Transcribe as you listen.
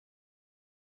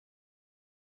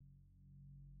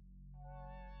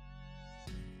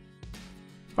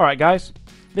Alright guys,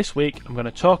 this week I'm going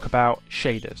to talk about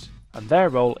shaders and their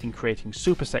role in creating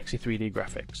super sexy 3D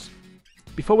graphics.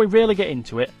 Before we really get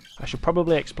into it, I should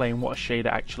probably explain what a shader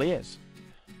actually is.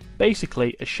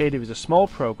 Basically, a shader is a small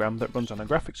program that runs on a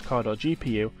graphics card or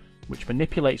GPU which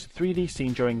manipulates the 3D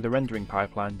scene during the rendering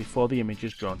pipeline before the image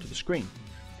is drawn to the screen.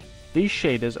 These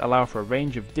shaders allow for a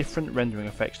range of different rendering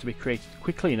effects to be created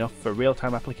quickly enough for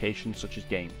real-time applications such as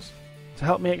games. To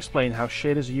help me explain how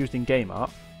shaders are used in game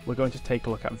art, we're going to take a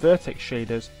look at Vertex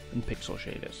shaders and pixel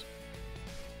shaders.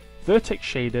 Vertex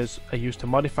shaders are used to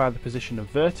modify the position of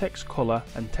vertex, colour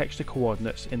and texture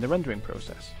coordinates in the rendering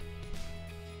process.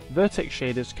 Vertex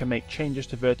shaders can make changes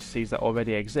to vertices that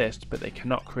already exist, but they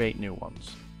cannot create new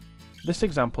ones. This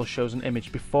example shows an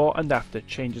image before and after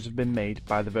changes have been made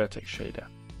by the Vertex shader.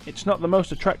 It's not the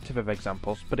most attractive of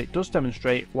examples, but it does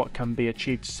demonstrate what can be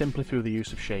achieved simply through the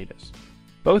use of shaders.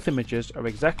 Both images are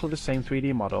exactly the same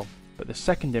 3D model, but the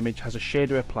second image has a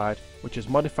shader applied which has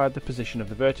modified the position of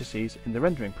the vertices in the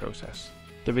rendering process.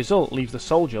 The result leaves the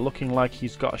soldier looking like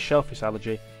he's got a shellfish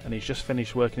allergy and he's just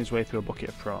finished working his way through a bucket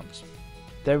of prawns.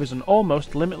 There is an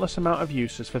almost limitless amount of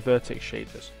uses for Vertex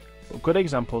shaders, but good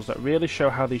examples that really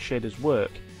show how these shaders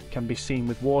work can be seen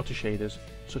with water shaders,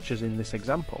 such as in this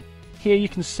example. Here you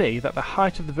can see that the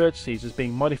height of the vertices is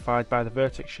being modified by the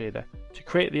Vertex shader to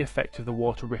create the effect of the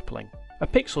water rippling. A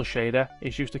pixel shader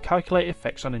is used to calculate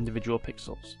effects on individual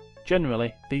pixels.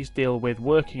 Generally, these deal with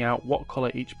working out what colour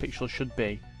each pixel should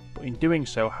be, but in doing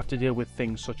so have to deal with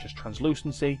things such as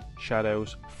translucency,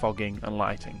 shadows, fogging and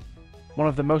lighting. One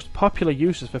of the most popular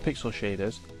uses for pixel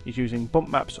shaders is using bump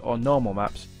maps or normal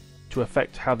maps to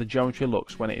affect how the geometry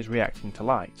looks when it is reacting to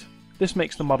light. This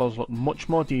makes the models look much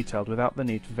more detailed without the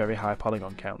need for very high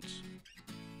polygon counts.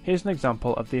 Here's an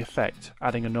example of the effect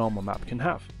adding a normal map can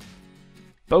have.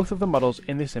 Both of the models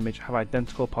in this image have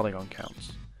identical polygon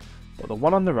counts, but the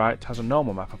one on the right has a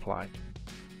normal map applied.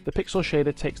 The pixel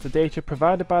shader takes the data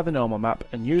provided by the normal map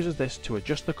and uses this to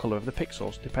adjust the colour of the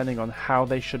pixels depending on how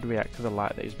they should react to the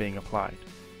light that is being applied.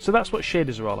 So that's what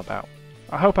shaders are all about.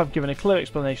 I hope I've given a clear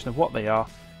explanation of what they are,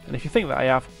 and if you think that I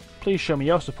have, please show me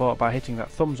your support by hitting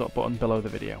that thumbs up button below the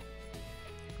video.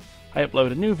 I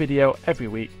upload a new video every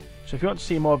week, so if you want to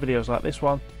see more videos like this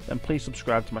one, then please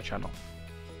subscribe to my channel.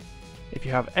 If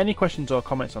you have any questions or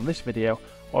comments on this video,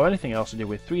 or anything else to do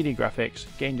with 3D graphics,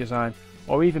 game design,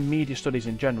 or even media studies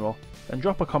in general, then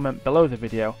drop a comment below the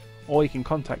video, or you can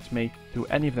contact me through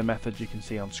any of the methods you can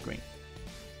see on screen.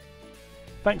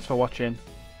 Thanks for watching,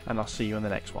 and I'll see you in the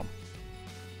next one.